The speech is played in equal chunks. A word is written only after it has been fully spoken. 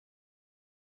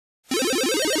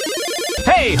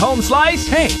Hey, Home Slice.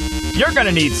 Hey, you're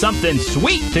gonna need something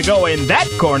sweet to go in that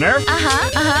corner.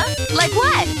 Like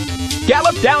what?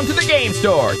 Gallop down to the game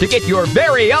store to get your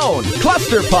very own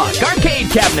Clusterpuck arcade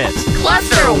cabinets.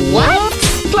 Cluster what?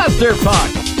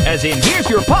 Clusterpuck, as in here's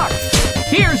your puck,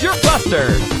 here's your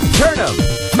cluster. Turn them,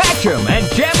 match them, and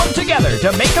jam them together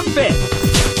to make them fit.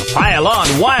 Pile on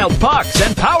wild pucks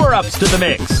and power-ups to the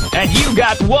mix, and you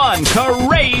got one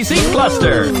crazy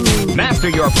cluster. Master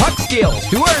your puck skills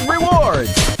to earn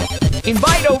rewards.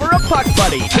 Invite over a puck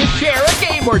buddy to share a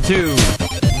game or two.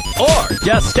 Or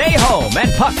just stay home and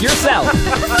puck yourself.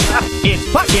 It's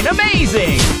puckin'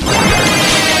 amazing!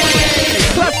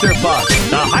 Clusterpuck,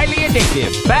 the highly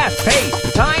addictive,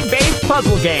 fast-paced, time-based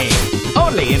puzzle game.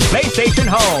 Only in PlayStation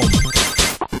Home.